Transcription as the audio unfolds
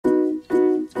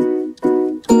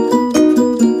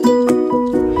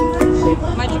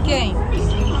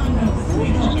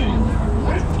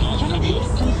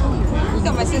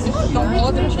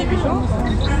Fechou?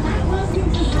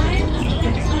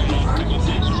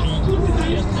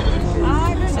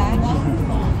 Ah, é verdade.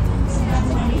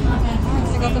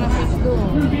 Esse negócio na frente do...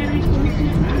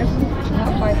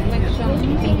 Rapaz, como é que chama?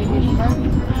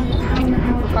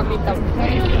 O capitão.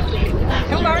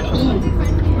 É um barco.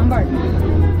 É um barco.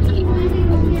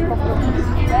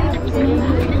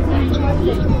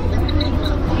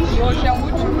 E hoje é o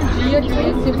último dia que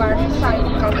esse barco sai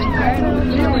por causa do inverno.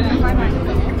 Não vai mais.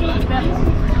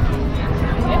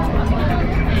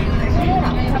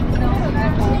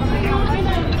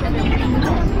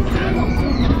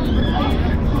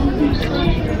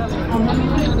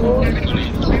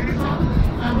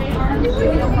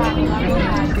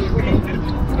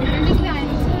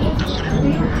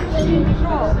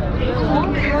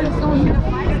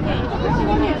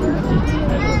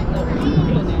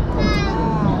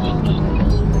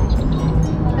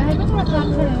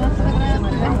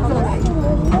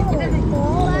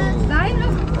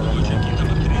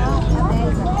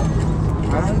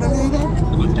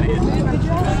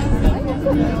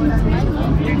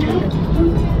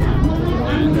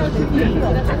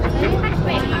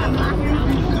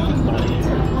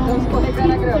 Vamos escorregar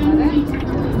na grama, né?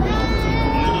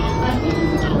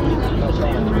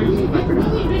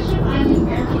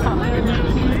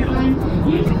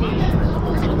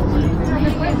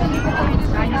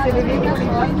 Aí você vê que é só.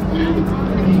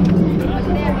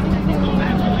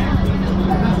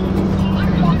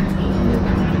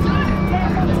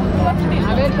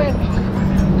 A ver, Pedro.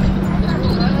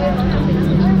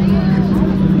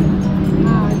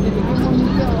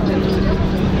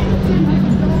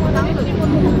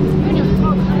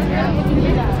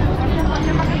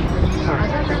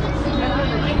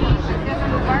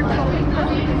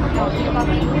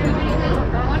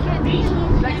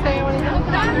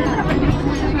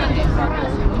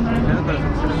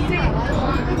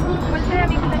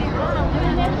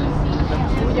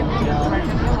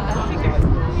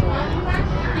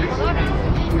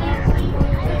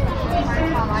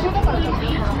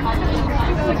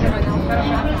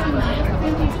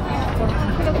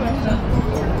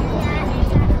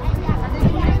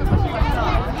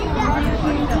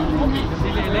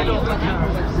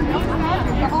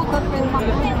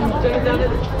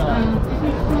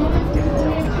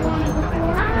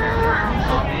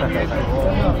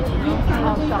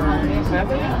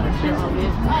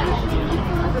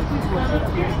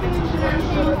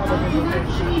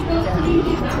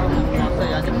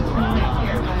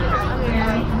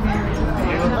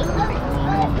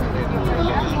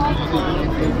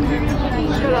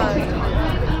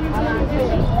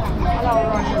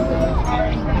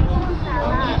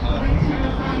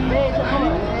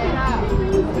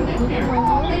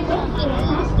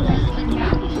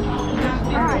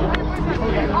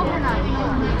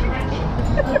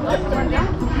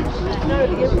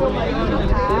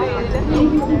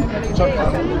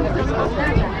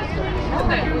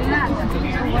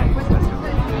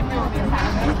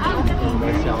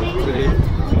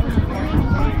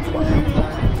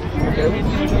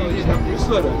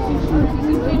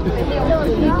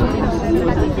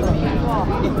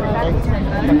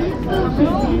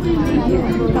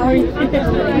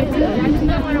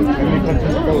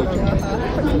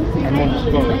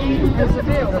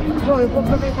 Bom, eu vou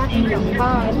aproveitar aqui, ó.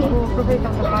 Vou aproveitar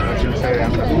essa parte.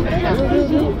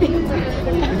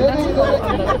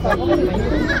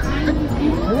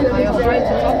 Aí eu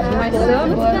faço mais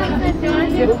samba.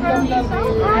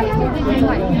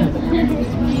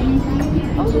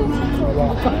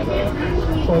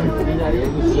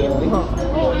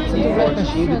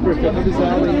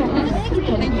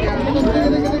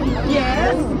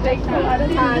 Yes,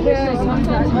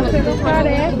 você não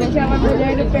parece aquela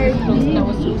mulher do pertinho.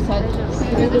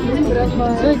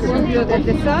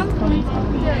 The sun?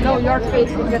 No, your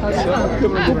face will get the sun.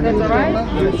 That's alright?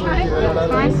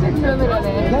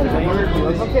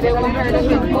 Vou querer uma perna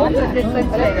de outra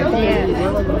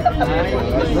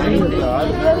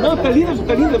Não, tá linda,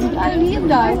 tá linda. Tá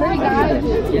linda, é verdade.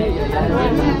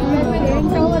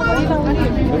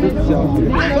 Meu Deus do céu.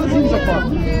 Igualzinho essa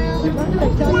foto.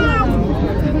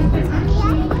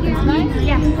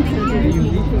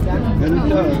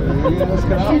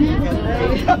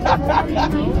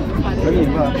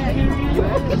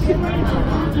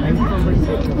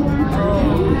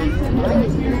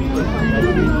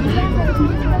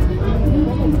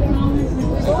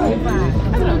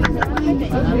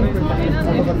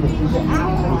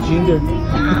 Tinder.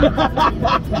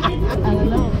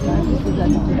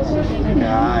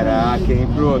 Caraca, hein,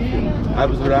 pronto.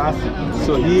 Abre os braços,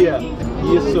 sorria.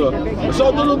 Isso. Eu sou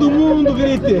o dono do mundo,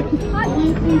 grite.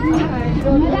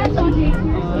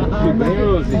 Tudo bem,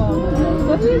 Rose?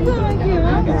 Tô visando aqui, ó.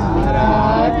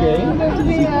 Caraca, hein?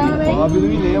 Esse pobre não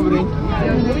me lembro, hein?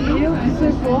 Meu Deus, isso é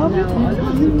pobre.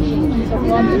 Isso é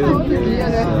pobre todo dia,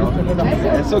 né?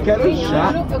 Essa eu quero já.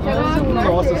 Eu quero um celular.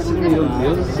 Nossa, meu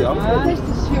Deus do céu.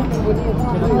 Esses filmes bonitos.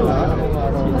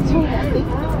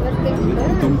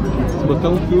 Se botar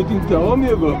um filtro então,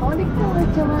 amigo. Onde que tá o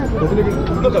celular?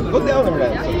 Não, ficou dela, na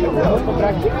verdade. Eu vou comprar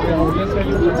aqui.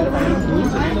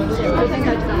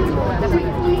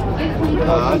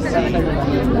 Ah, sim.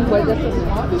 Depois dessas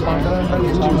fotos.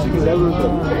 Se quiser,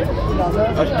 Bruno.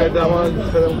 Acho que vai dar uma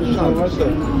puxada.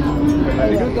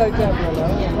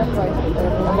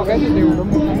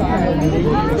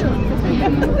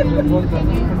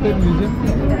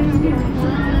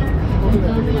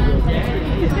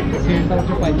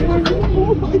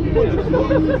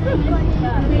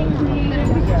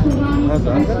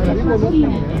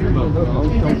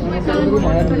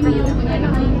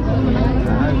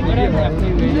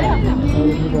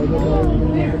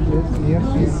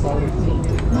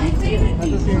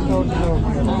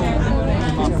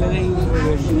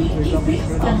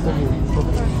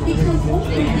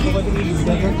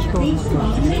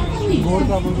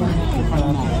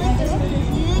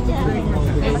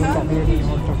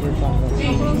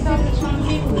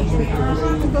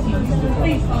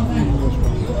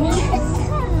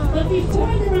 But before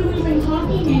the runners and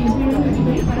hockey games, we were going to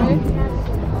be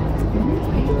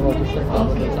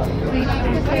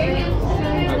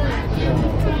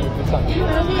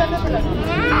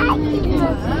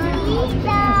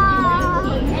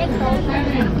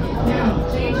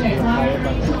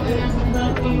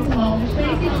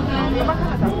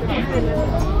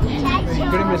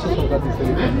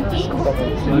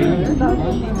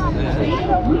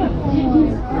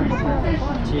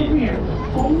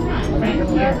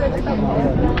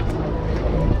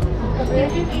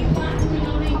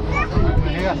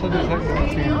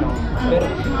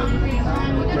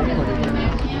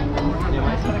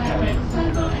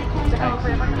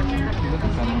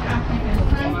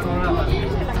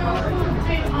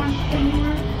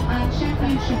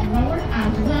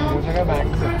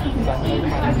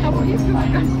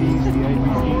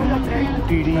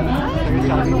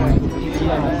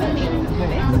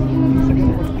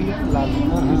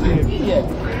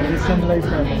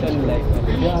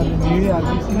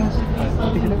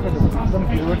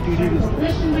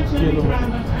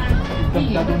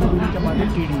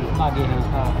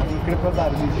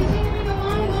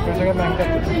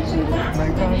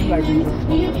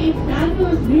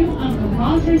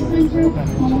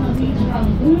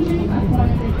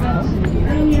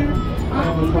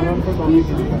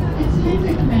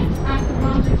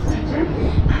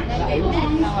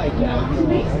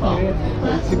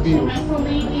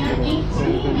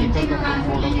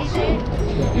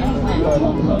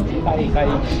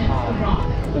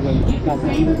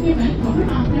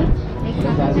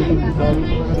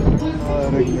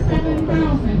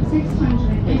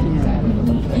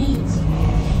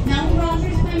Now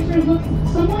Roger Spencer looks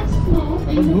somewhat slow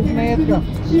in his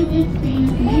to its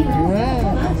behavior.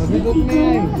 But so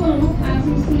close as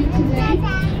we see today,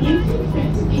 you can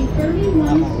fit a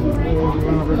 31-story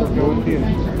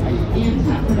in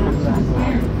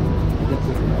Square.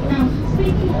 Now,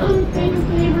 speaking of famous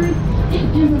neighbors, it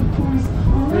is of course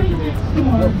right next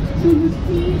door to the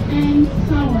sweet and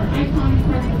sour iconic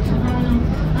breakfast in Toronto.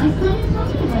 Some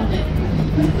talking about it.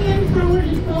 The sweet and sour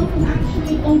itself was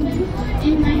actually opened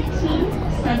in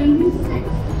 1976.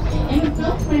 It was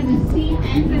built by the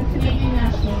CN, the Canadian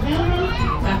National Railroad,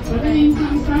 that's where the name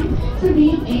comes from, to be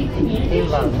a communication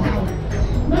tower.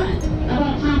 But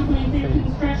about halfway through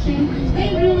construction, they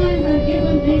realized that it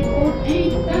would make for a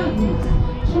fabulous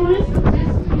tourist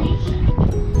destination.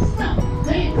 So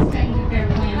they extended their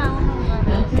plans,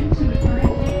 built into the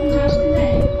current thing we have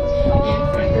today. And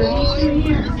for 32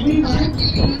 years, we were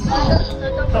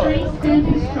the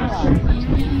freestanding structure in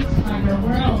the entire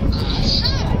world.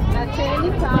 But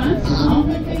all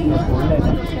the things probably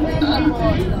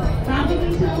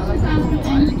until 2007,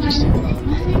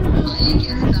 when they were building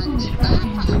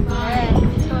Dubai.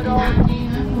 That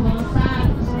made us a little sad.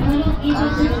 We're a little eager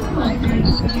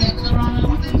to get closer to the Toronto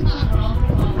Central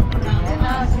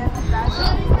around us. So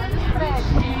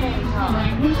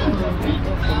language a little bit.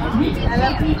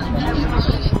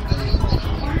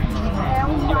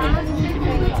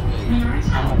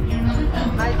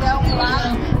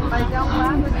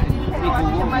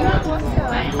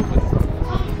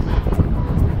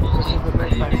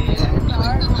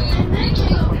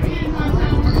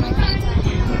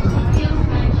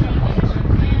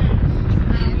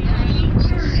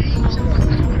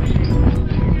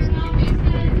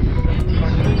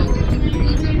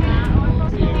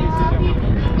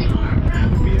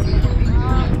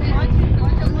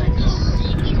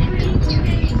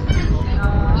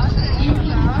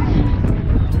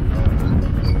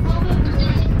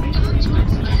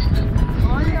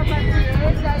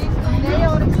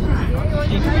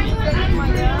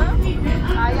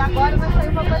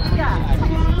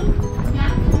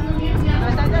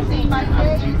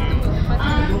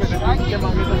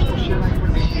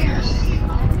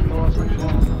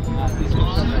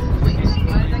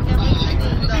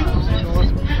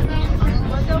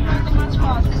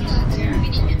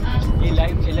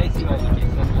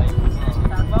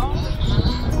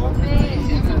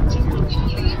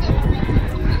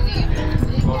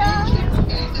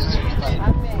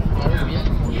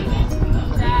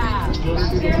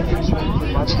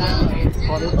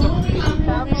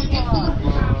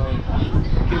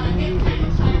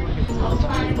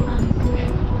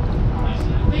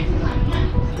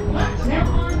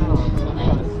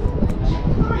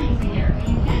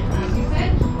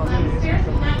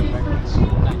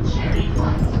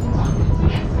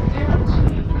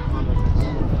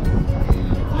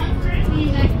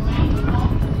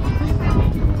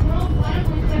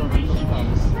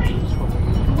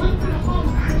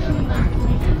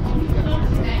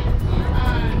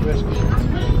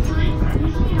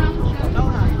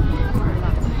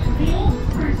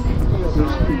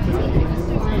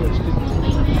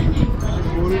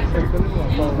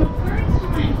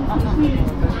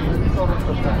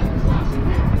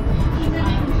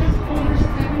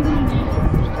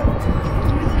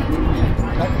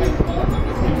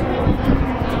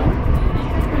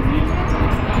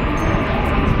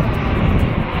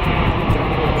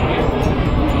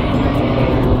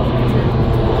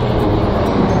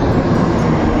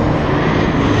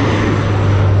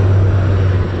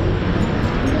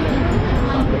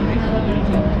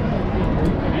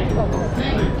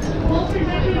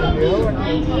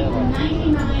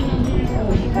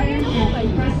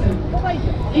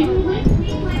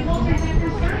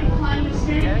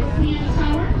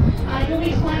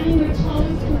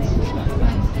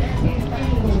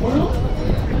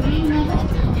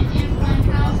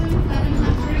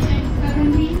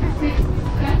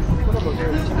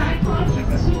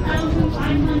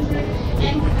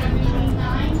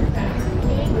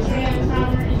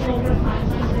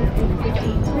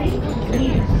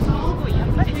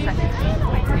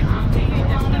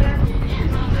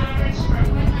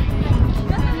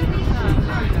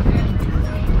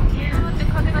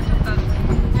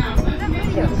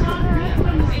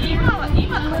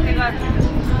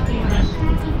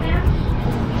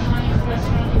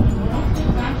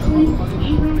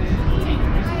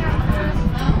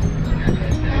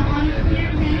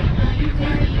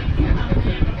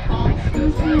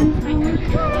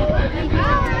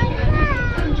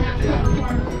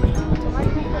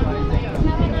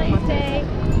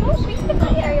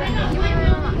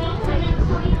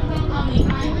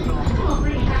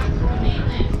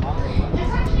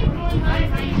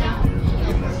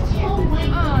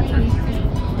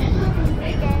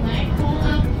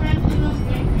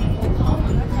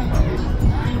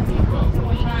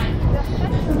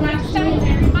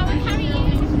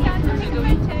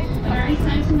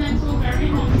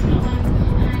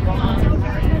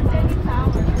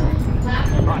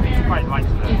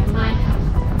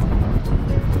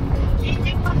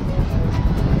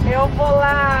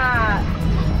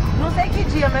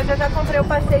 conhecia, mas eu já comprei o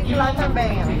passeio de lá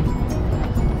também, ó.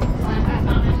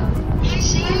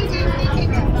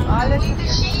 Olha que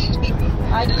chique.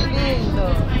 Ai, que lindo.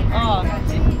 Ó.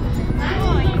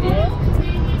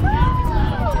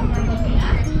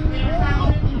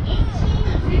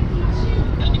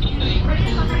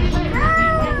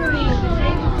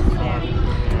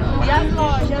 E as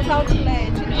lojas,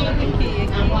 outlet, tudo aqui.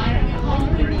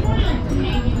 Muito bonito.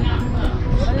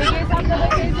 Ninguém sabe também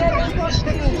que eles eram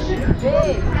construídos.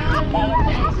 Vê.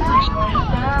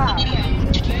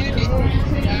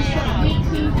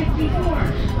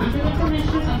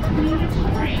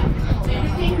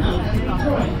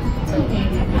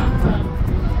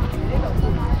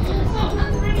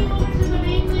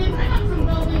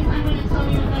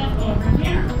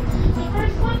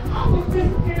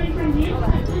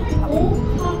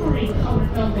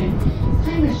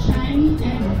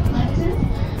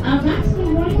 That's the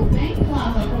Royal Bank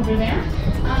Plaza over there.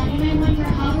 You may wonder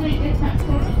how they get that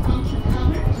sort of function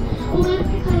colored. Well, that's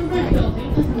because that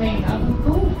building is made out of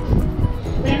gold.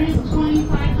 There is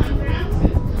 2,500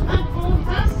 ounces of gold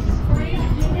dust sprayed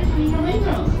in between the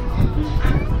windows, which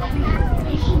acts as an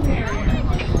isolation barrier.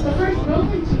 The first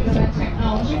building to use that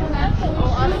technology was actually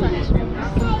in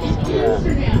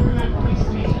Amsterdam, remember we used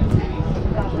to make them cities.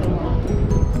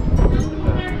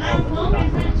 As well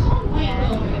as that tall white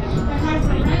building that has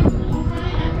the red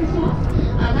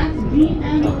that's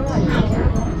BM Tower,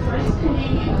 first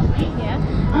Canadian place.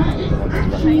 It's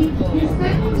actually the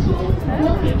second tallest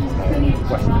building in the city of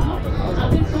Toronto.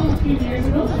 This was a few years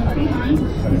ago, just behind the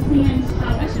CN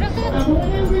Tower. But when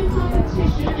I was in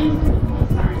competition,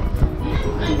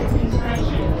 under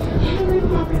construction, in the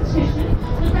competition,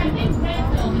 with that big red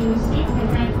building you see with the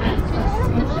red fence,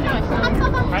 Scotiabank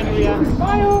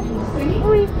Tower.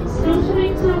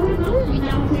 Scotiabank Tower, nowadays.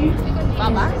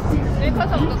 スイカ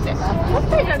さんとってほっ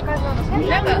ぺじゃん、な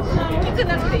んか大きく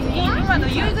なくていい、今の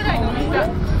言うぐらいの大きさ。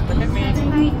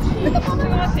ちょっと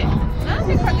待って、なん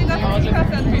で風がスイカ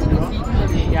さんというと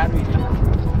きにやるんだ。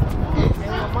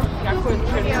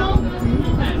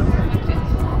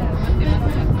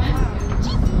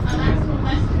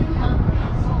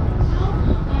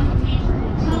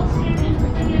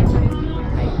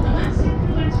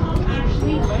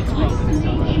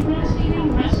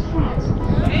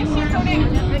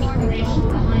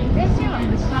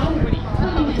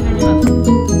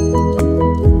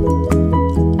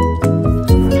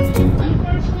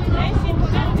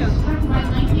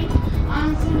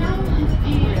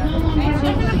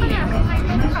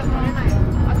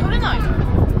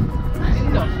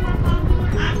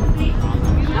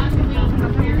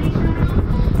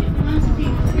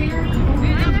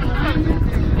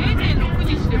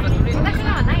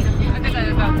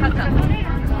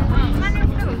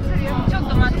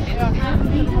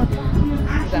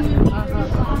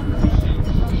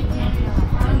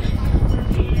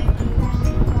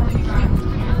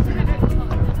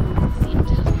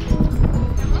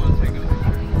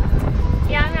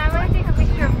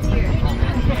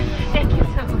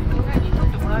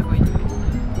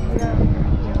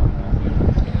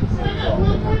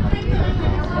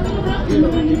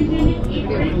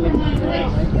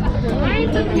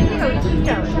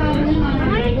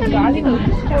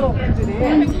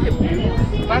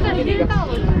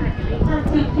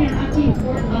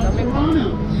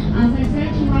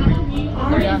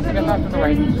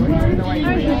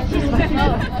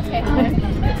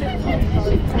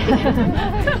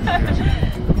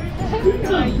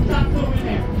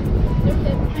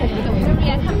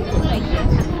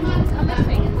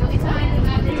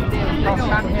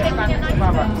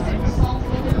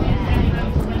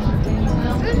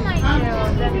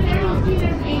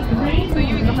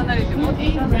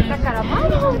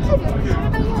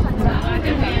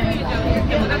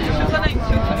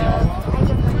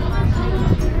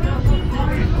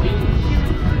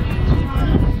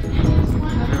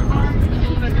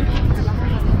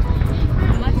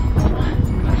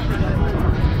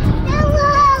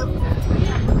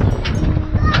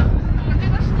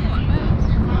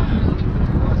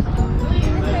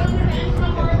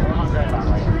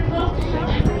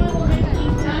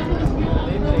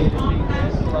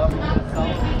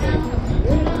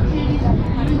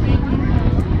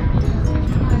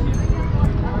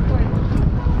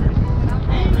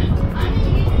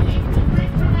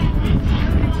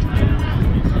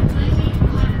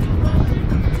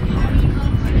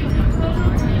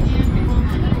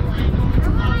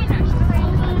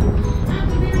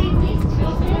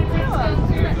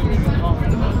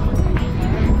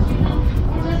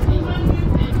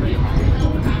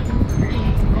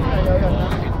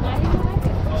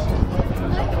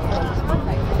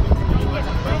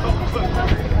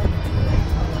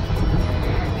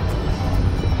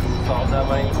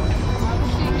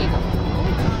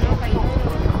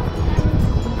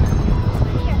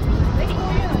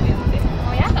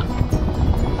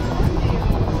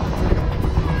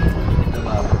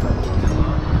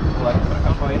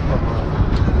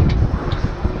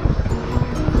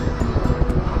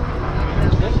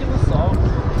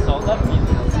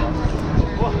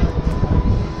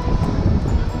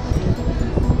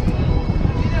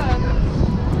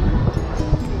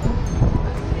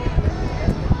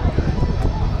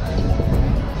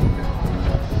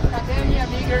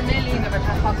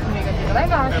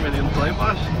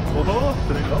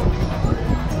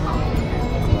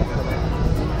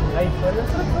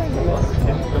Nossa, que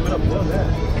câmera boa, né?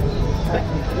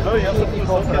 Não, e essa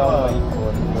função que ela...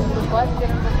 Quase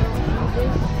querendo fazer um...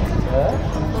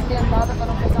 Tô tentada para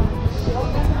não pegar muito.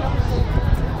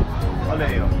 Olha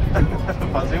aí, ó.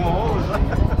 Fazer um ovo já.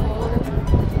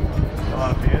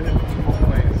 Ela vende um pouco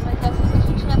mais. Mas essa que a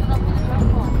gente entra na vida de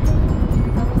arcão.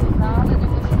 Nada de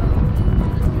você.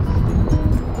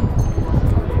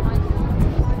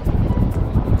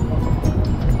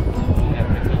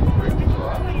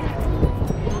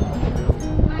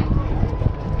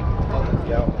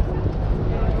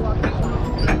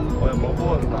 Olha, mó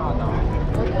boa. Não.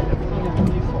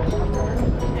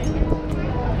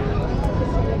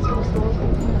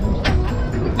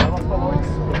 Ela falou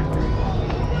isso.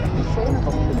 Não sei, não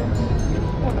tô muito lento.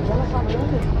 Mas ela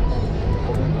falando.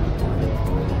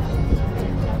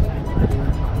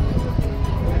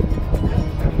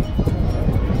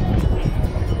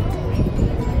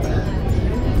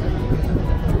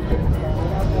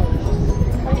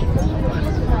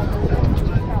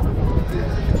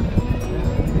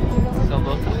 São do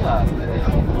outro lado, né?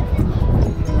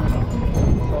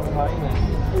 Só vai, né?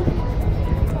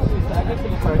 Sabe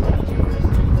aquele parque?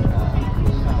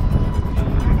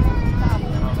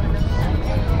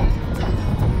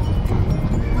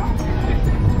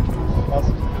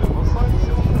 Nossa, eu vou só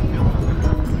descer um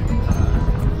pouquinho.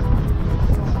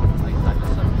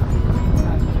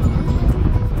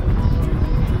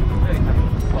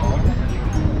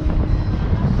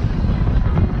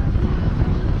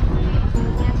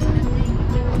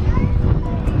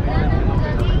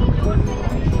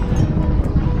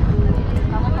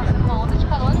 Tava passando uma onda de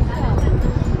calor nesse ano.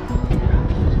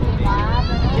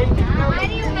 Queimada, né?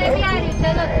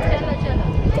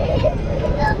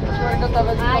 Juro que eu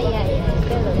tava de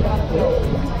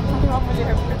uma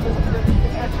mulher pra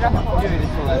tirar foto.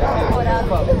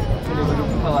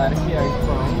 Eles falaram que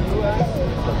arcão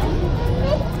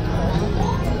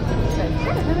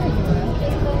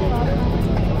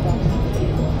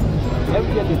é o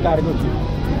dia de cargo aqui.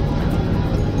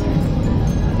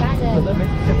 Toda vez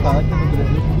que você fala que no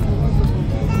Brasil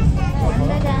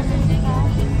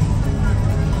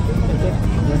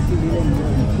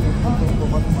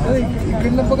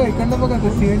इकडनं बघा ते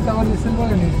CN tower दिसेल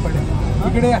बघा NEET पडेल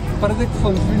इकडे या परत एक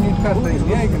फुलफिल नीट करता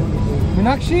येईल या इकडे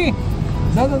मीनाक्षी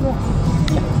जा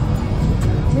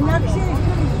मीनाक्षी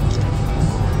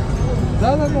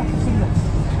जा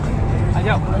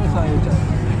Allá.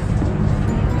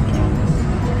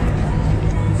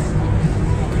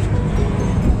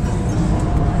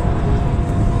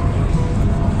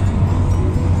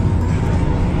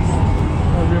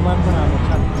 विमान पण आलं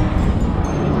छान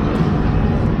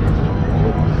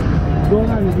दोन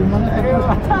आले विमान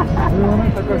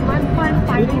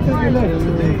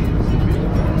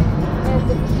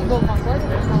Você estudou alguma coisa?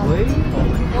 Oi?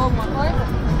 Estudou alguma coisa?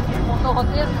 Montou o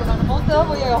roteiro? Porque nós não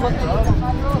montamos e aí o roteirista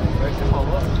falhou. Você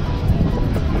falou?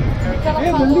 O que ela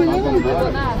falou? Não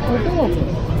entendeu nada.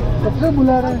 सबसे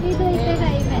बुला रहा है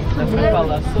Dá pra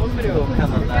falar sobre o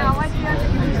Canadá?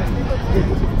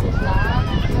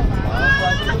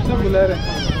 सबसे बुला रहा है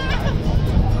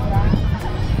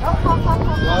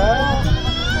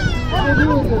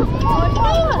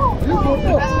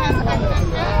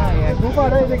group आ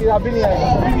रहा है देखिए अभी नहीं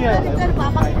आएगा अभी नहीं आएगा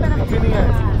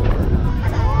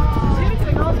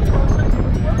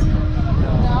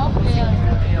Não, porque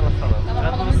Ela falou. ela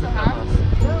falou muito rápido.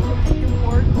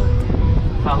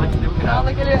 Fala que deu grau.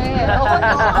 Fala que ele é o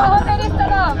roteirista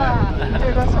nova.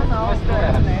 Internacional.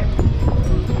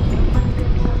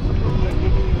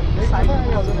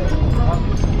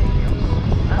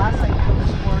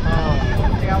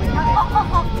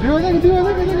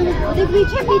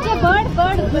 पीछे पीछे बर्ड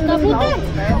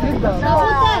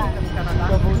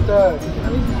कबूतर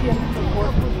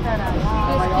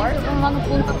Lá no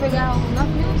fundo pra pegar um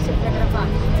navio, você quer gravar?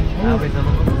 Ah, mas eu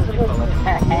não vou conseguir falar.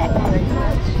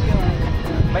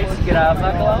 Mas grava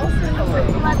a Glaucia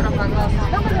falando. Não vai gravar lá.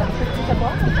 Não, mas você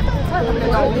bom? Vai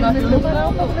pegar um navio, não é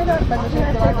um pouco melhor, mas a gente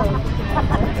vai gravar.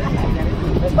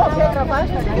 Quer gravar?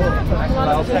 A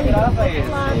Glaucia grava esse.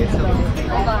 Esse eu não sei.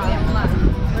 Vamos lá.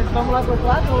 Vamos lá pro outro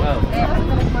lado? Vamos.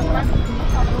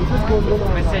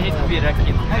 Mas se a gente vira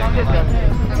aqui, não vai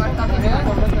Agora tá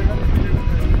virando.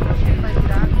 Acho que ele vai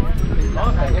virar agora.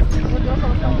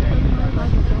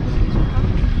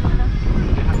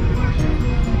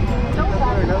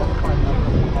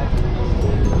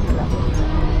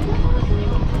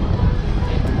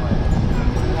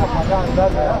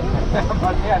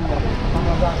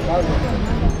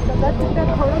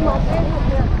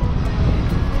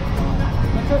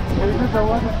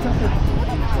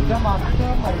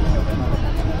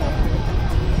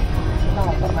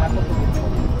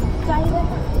 Side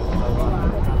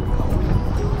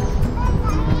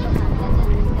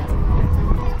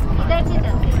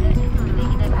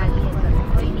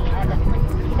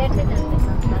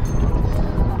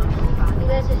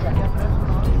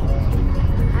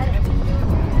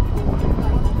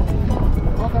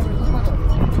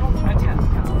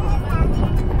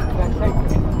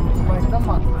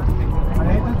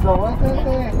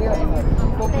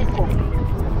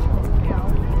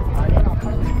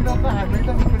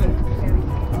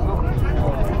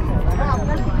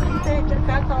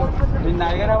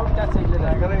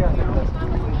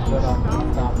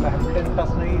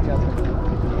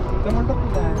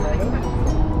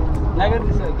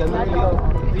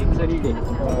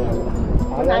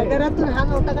नायगरातून हा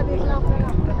नव्हता का दिसला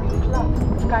आपल्याला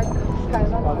काय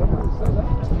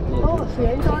हो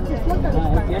CN tower दिसला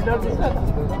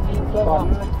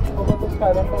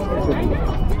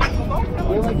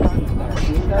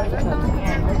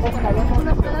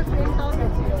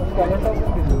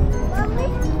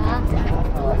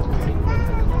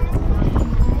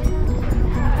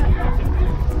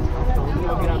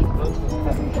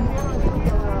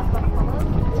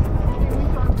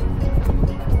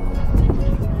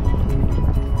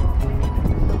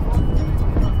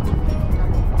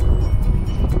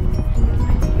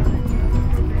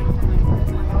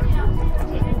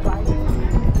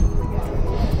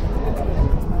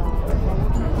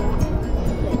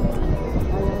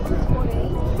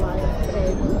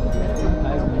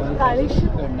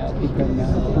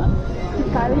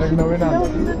नवीन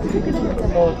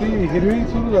ती हिरवी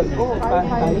सुरू झाली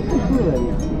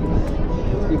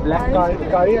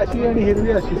काळी अशी आणि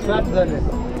हिरवी अशी स्वॅप झाले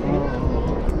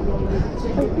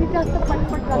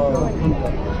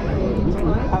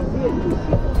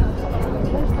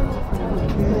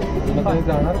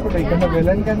जाणार कुठे इकडनं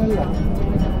वेलण कॅनलला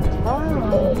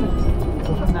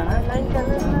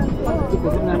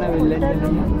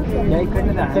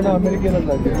इकडनं अमेरिकेला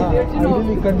जाते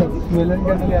इकडनं वेलण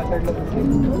कॅनल या साईडला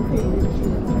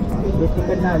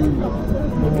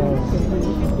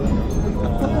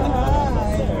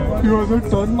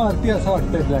टर्न मारती असं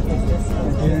वाटतंय ब्लॅक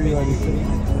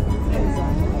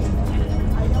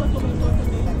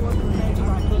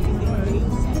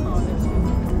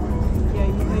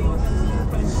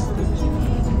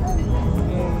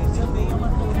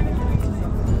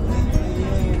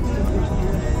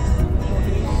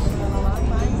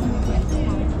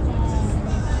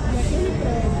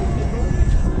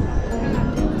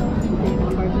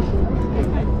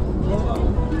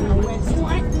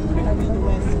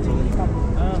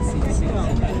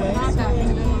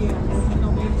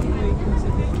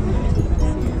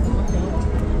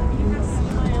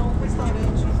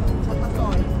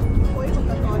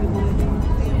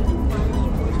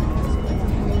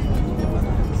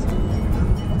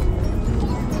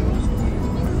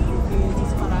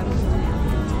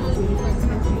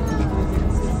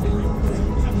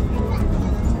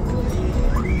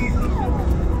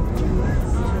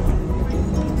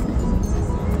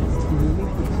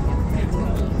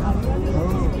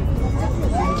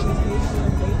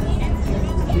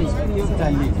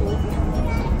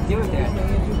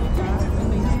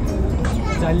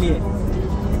चालली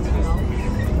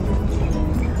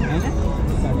है ना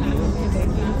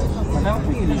फटाफट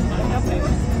गेली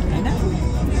है ना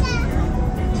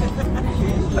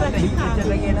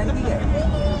चला गेला की काय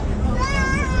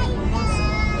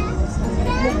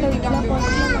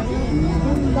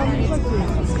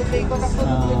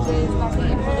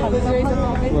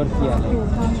वरती आलं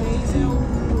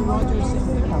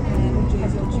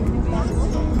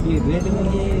ये रेड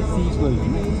म्हणजे सी गोल्ड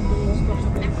ना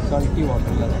सॉल्टी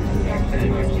वॉटरला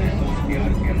नाही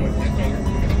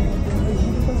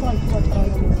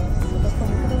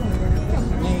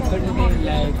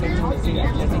इकडनं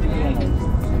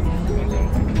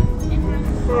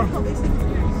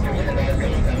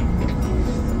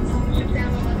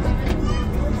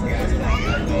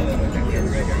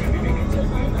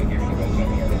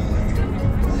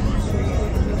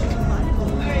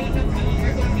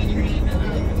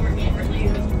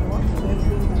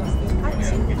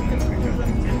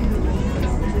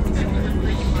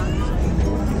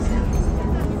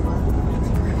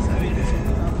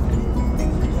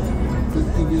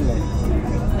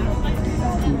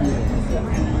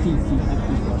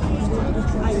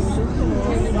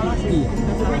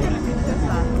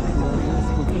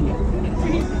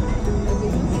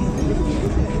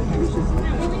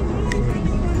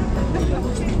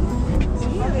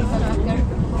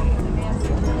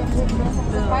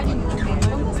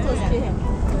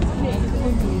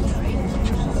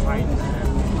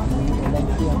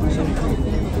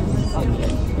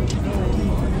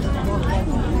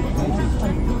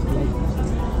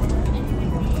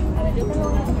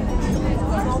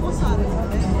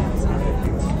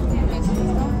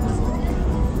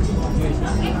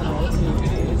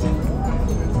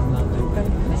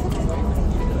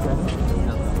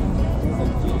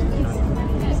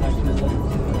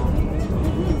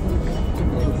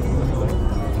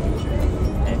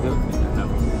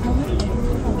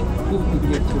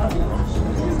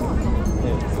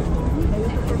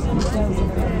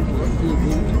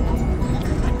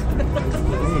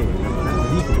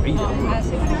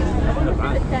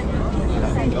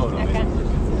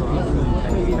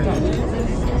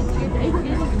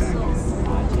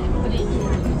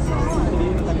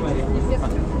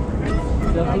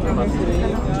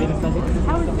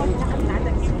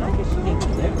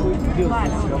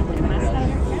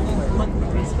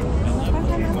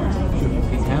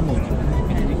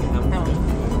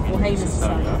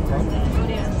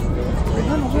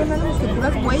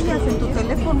Puras huellas en tu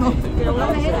teléfono.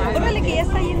 Órale, que ya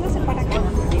está yéndose para acá.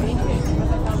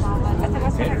 Hasta va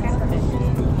a ser acá.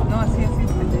 No, así.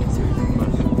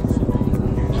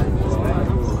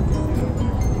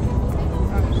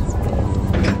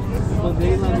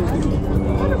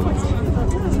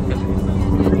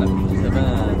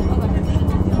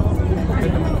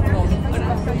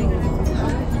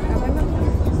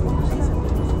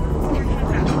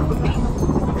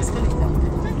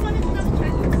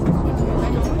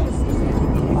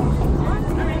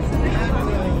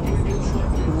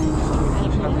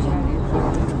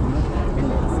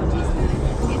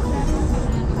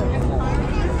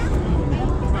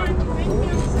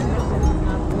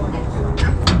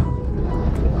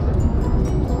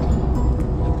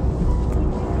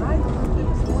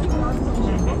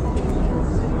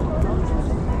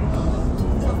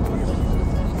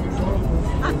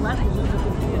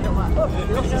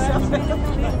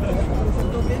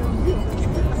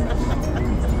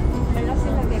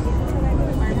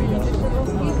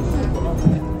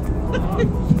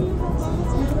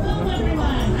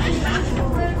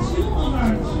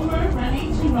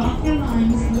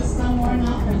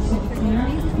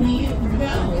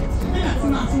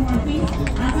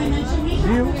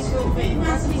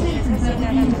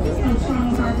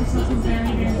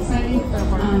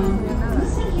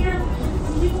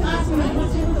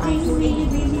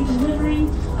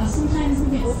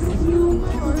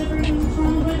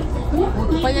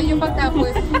 Vaya yo para acá,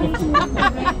 pues.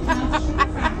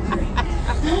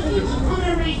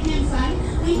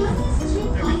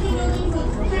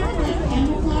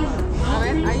 A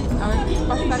ver, ahí,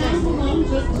 pásale.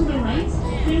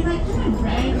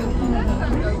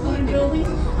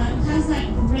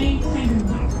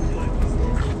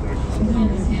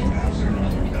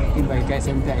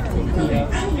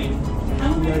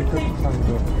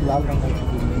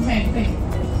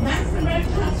 That's the red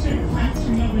pot sugar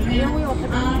factory over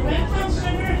there.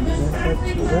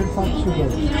 Red pot sugar,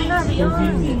 this factory was built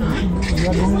in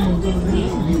 1999.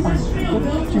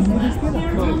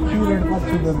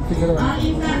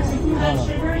 In fact, if you had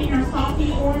sugar in your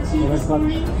coffee or tea this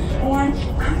morning, or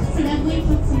accidentally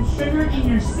put some sugar in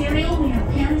your cereal when your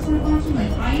parents were watching,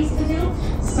 like I used to do,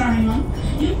 sorry mom,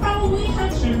 you probably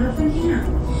had sugar from here.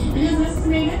 It is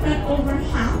estimated that over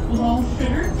half of all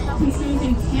sugar consumed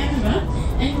in Canada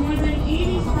and more than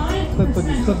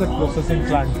 85% of all sugar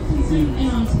consumed in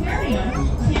Ontario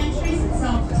can trace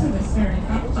itself to this very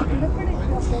factory.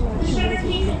 Sugar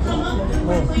cane can come up in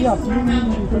places around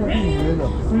the Caribbean, Brazil,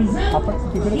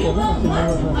 Cuba,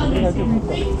 Latin America, and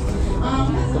things.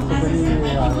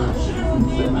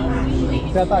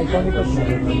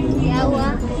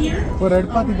 वो red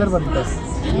path इधर बनता है,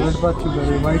 red path sugar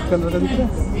white colour का दिख रहा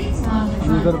है,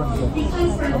 इधर बनता है।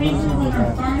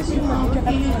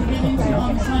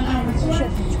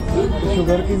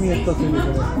 शुगर की नहीं है तो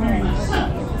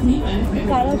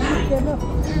काला शुगर ना।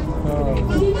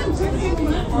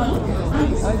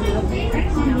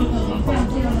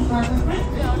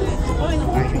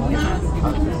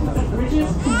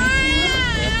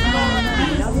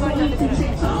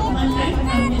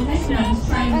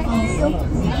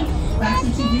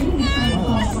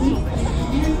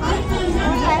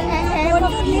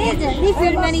 जल्दी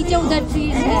फिर मैं नीचे उधर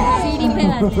सीढ़ी पे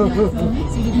लाती हूँ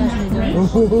सीढ़ी पास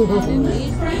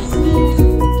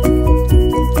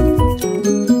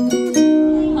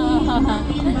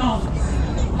ले जाओ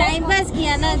टाइम पास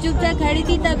किया ना चुपचाप खड़ी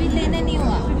थी तभी लेने नहीं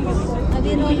हुआ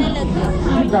अभी रोने लग गया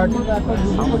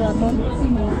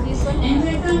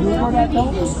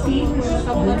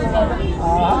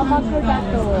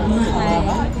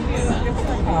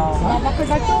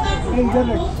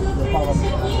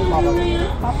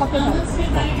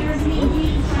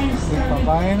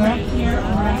पापा है ना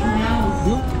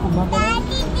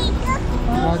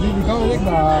गाड़ी दिखाओ, एक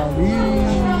गाड़ी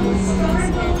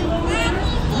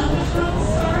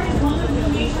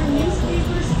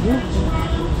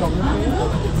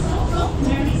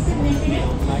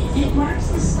It marks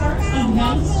the start of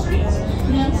Young Street.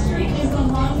 Young Street is the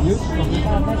longest street in the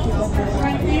world.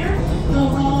 Right there,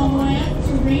 goes all the way up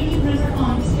to Rainy River,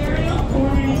 Ontario,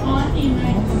 bordering on the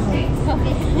United States.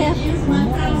 It is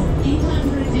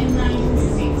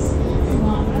 1,896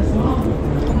 long.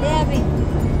 There we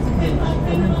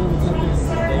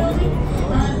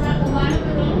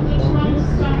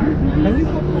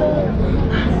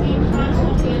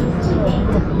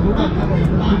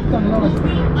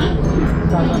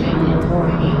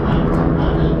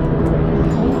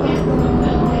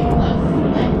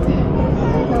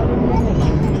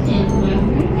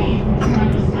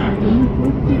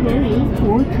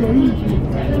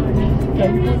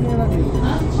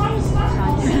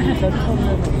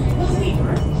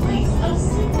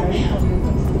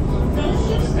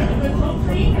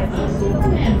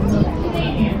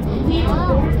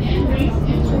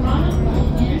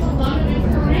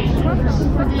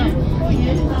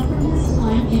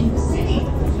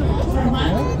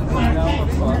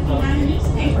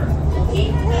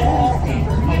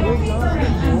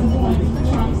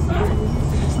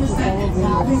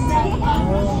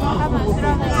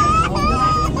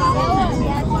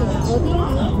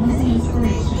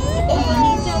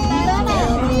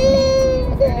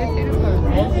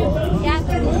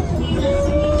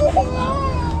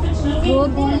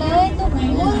गोदी लो तो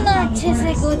बोलना अच्छे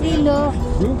से गोदी लो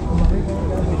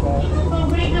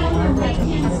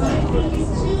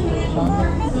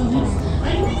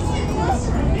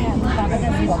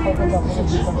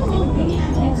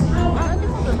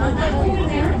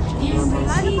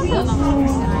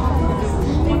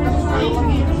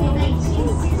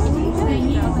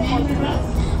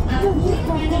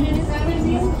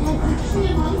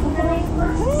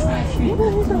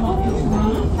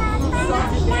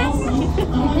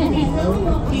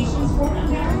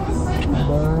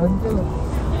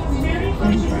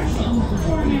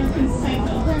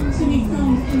to be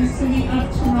filmed in the city of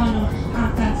Toronto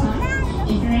at that time.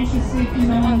 If you're interested in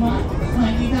knowing more,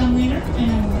 let me down later and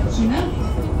I will let you know.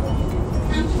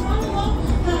 Now, Toronto,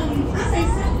 as I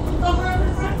said, the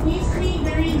harbor front used to be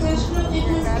very industrial. It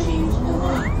has changed a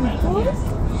lot throughout the years.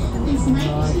 Since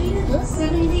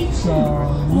 1972,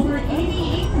 over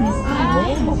 80 acres of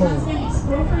land has been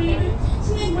expropriated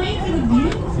to make way for the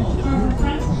beautiful harbor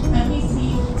front that we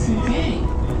see today.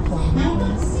 Now,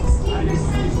 about 60%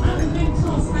 of the big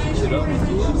coast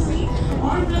residential sea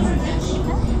are residential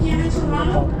here in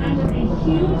Toronto under a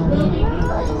huge building.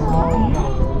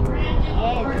 Brand new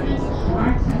apartments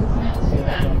are testament to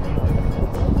that.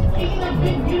 Speaking of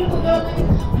big, beautiful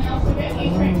buildings, we also get a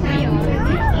spectacular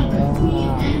view of the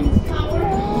CN Tower.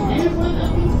 It is one of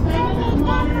the 7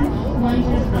 modern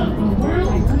wonders of the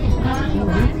world. You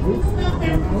guys can stop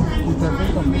there from time to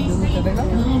time. They see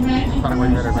little red and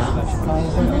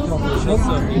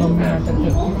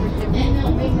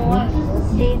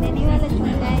देने नहीं वाला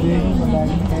छोटा है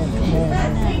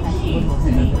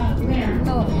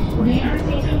no. They are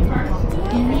taking part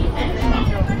in the Edgewalk.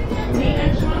 The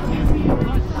Edgewalk is the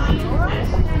highest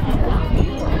section of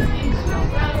walking in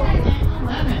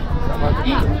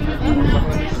 2011. In that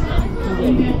session, you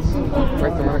get to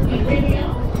photos, a video,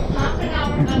 half an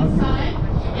hour outside,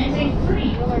 and a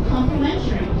free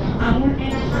complimentary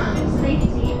hour-and-a-half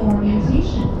safety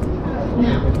orientation.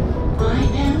 Now, I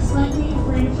am slightly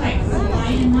afraid of heights, so I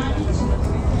am not into it.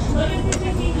 But if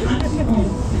you're thinking I'm too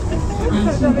old, I'm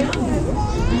too young,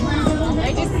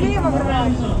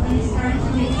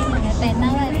 पहना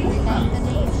हुआ है इसका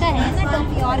है ना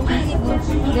टोपी और किसी को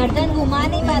गर्दन घुमा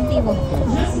नहीं पाती वो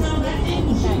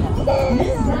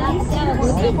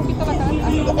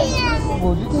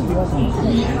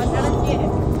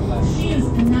She is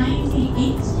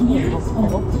 98 years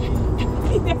old.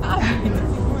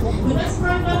 The best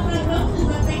part about that book is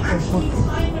that they actually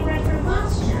tied the record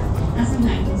last year as a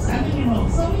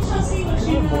 97-year-old. So we shall see what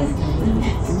she does the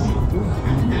next year.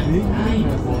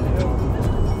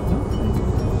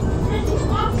 And to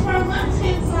walk to our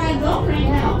left-hand side though right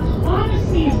now,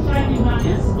 Odyssey is driving by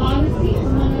us. Odyssey is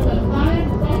one of the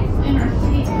 5 boats in our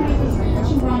city cruises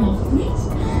Toronto fleet.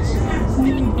 She's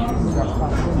absolutely gorgeous. The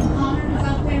Connor is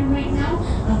out there right now.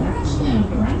 They're actually on a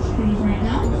brunch cruise right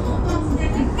now. Lots of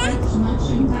different French lunch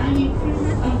and dining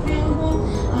cruises available.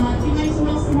 If you'd like to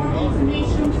know some more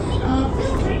information,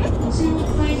 feel free to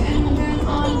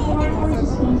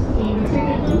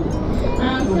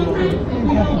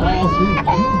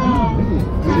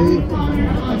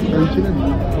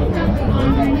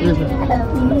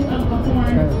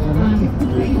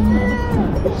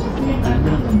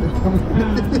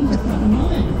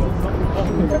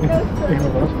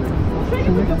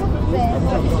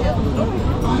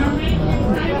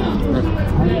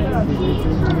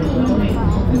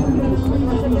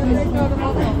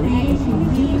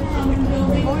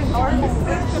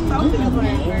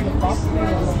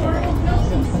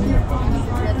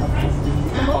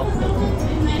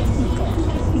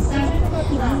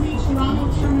Toronto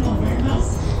Terminal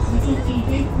Warehouse, which is a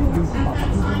big group at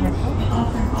that time. They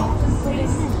offered office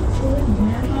space,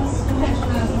 warehouse storage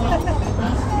as well. The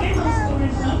warehouse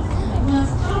storage hub was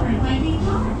powered by the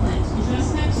power plant just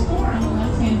next door on the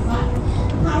left-hand side.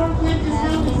 The power plant is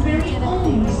now the very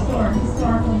own restored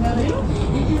historical building.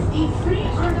 It is a free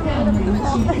art gallery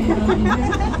which you can go and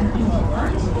visit for your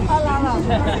art.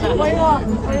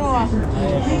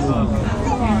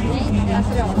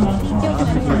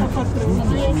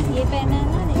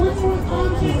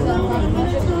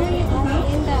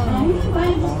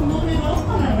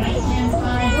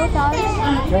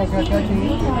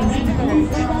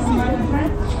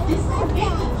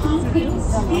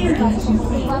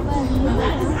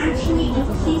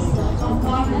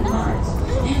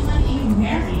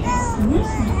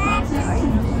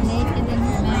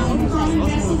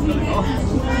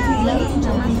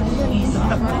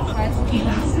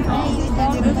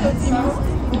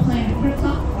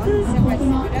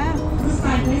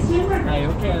 Aí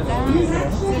eu quero.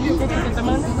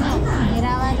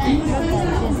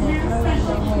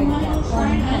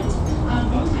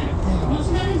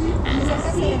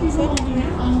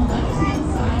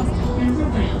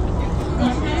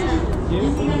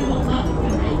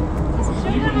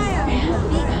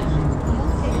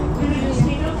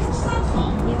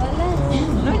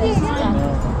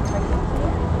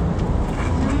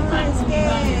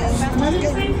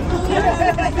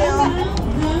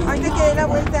 Ahorita que dé la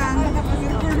vuelta.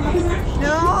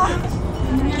 No,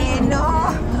 que no.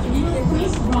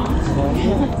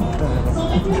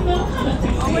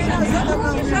 Bueno, se toma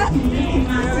una.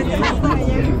 Pero vete más para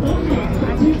allá.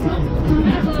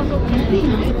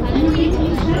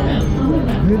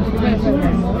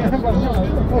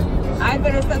 Ay,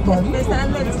 pero está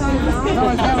empezando el sol, ¿no? No,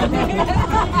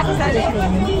 sale.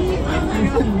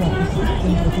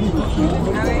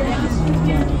 A ver.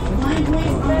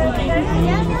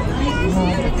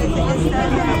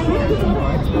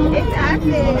 Es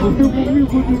arte.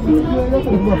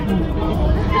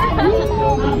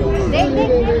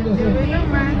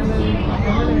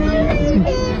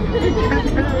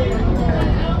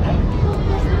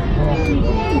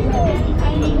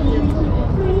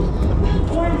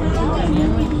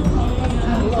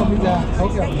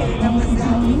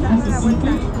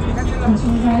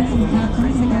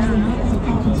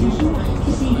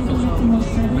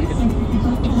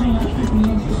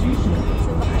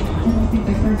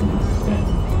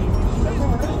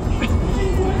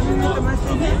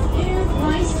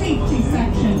 My safety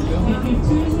section. If you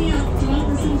tune me up throughout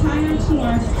this entire tour,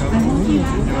 I won't be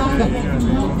that loud. If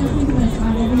you don't listen to this, I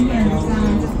will be there to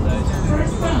sound.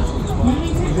 First up, when we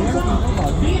take this off,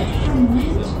 be it from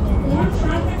wind or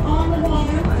traffic on the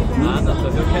water. Nada, só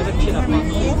eu quero tirar foto.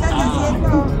 ¿Qué estás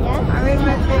haciendo? A ver,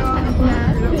 Mateo.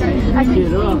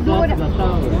 Tirou a foto da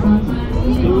tábua?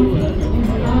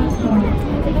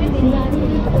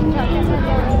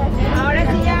 Ahora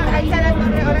sí ya, ahí está la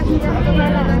torre, ahora sí ya se va a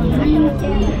dar.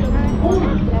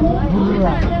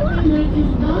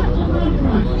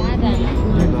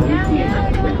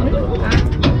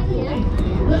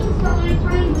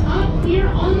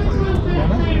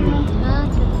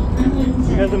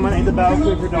 You guys don't mind in the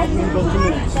battlefield for documents about 2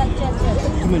 minutes?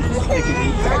 2 minutes. Thank you.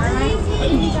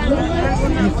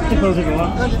 You close it on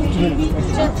 2 minutes.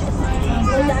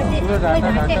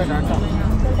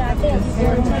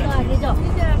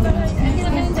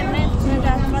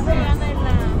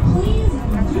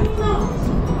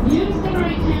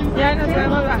 Ya nos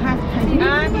vamos a bajar.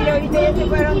 Ah, mira, ahorita ya se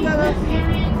fueron todos.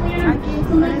 Aquí,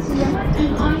 ahora sí ya.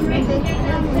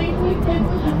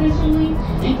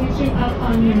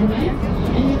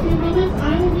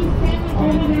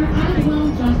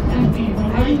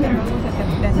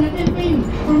 Second thing,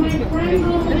 for my friends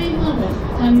on the main level,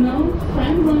 unknown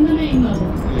friends on the main level.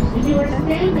 If you are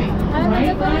standing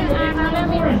right by the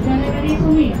door, getting ready to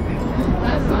leave,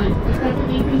 that's fine. It doesn't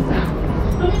make any sound.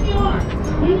 But if you are,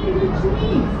 when you do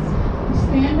please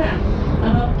stand back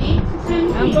about 8 to 10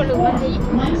 feet or 1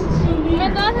 to 2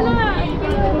 meters away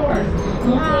from the doors.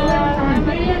 Look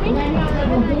landing on the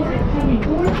door, heavy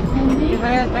doors, and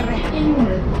make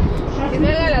inward. Que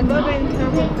salga la torre, no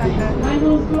me encanta. By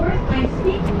those doors, I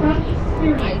speak from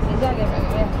experience. That's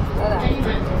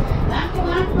the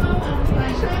last row of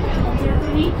my second here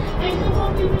for me. I do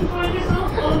hope you enjoy yourself.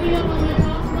 I'll be up on the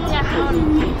top row.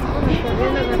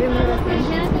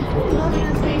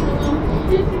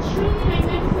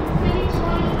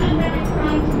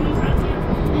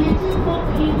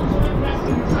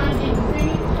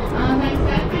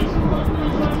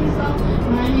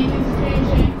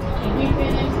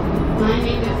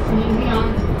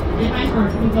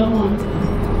 on.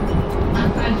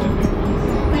 I'm joking.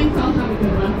 Thanks, I'll have a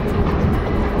good one.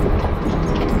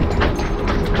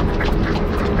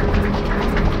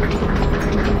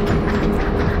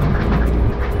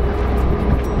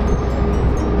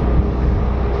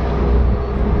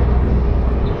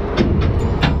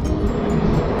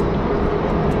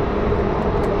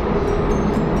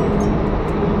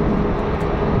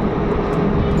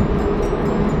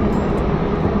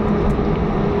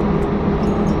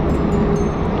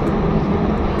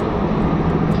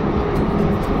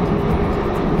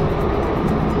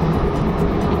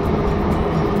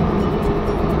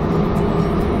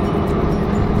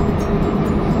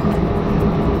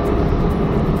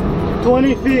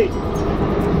 Feet.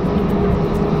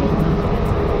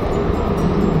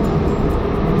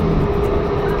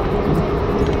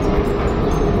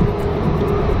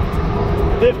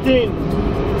 15.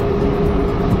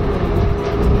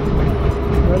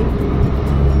 Ready?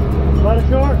 Let it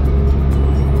short.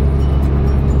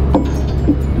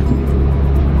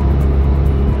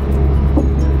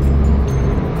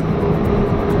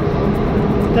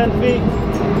 10 feet.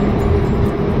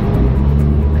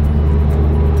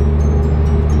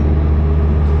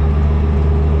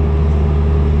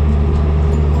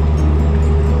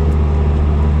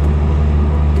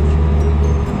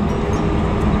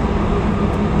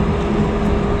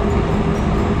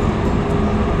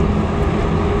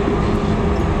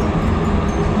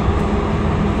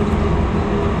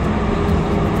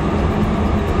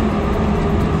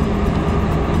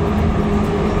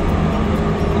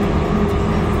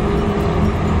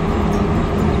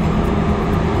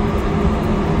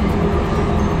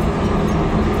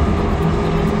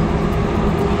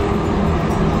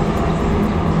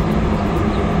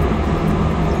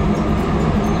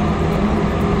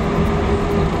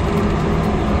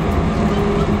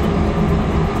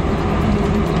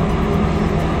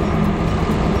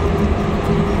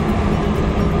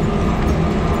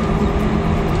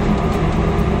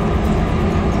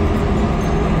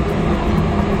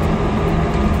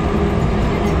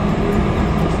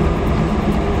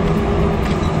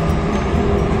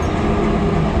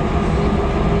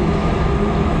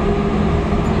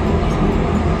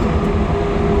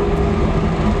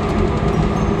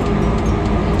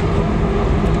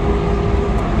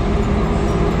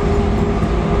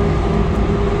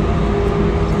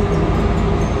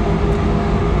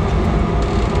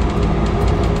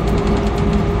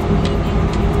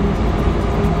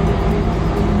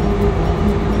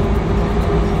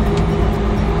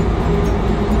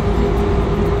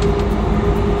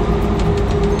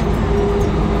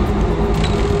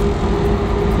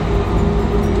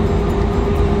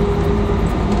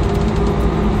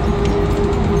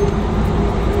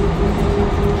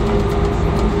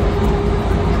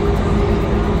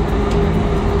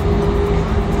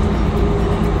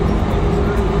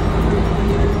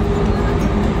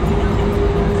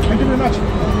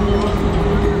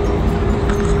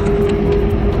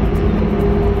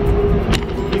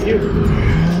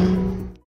 2.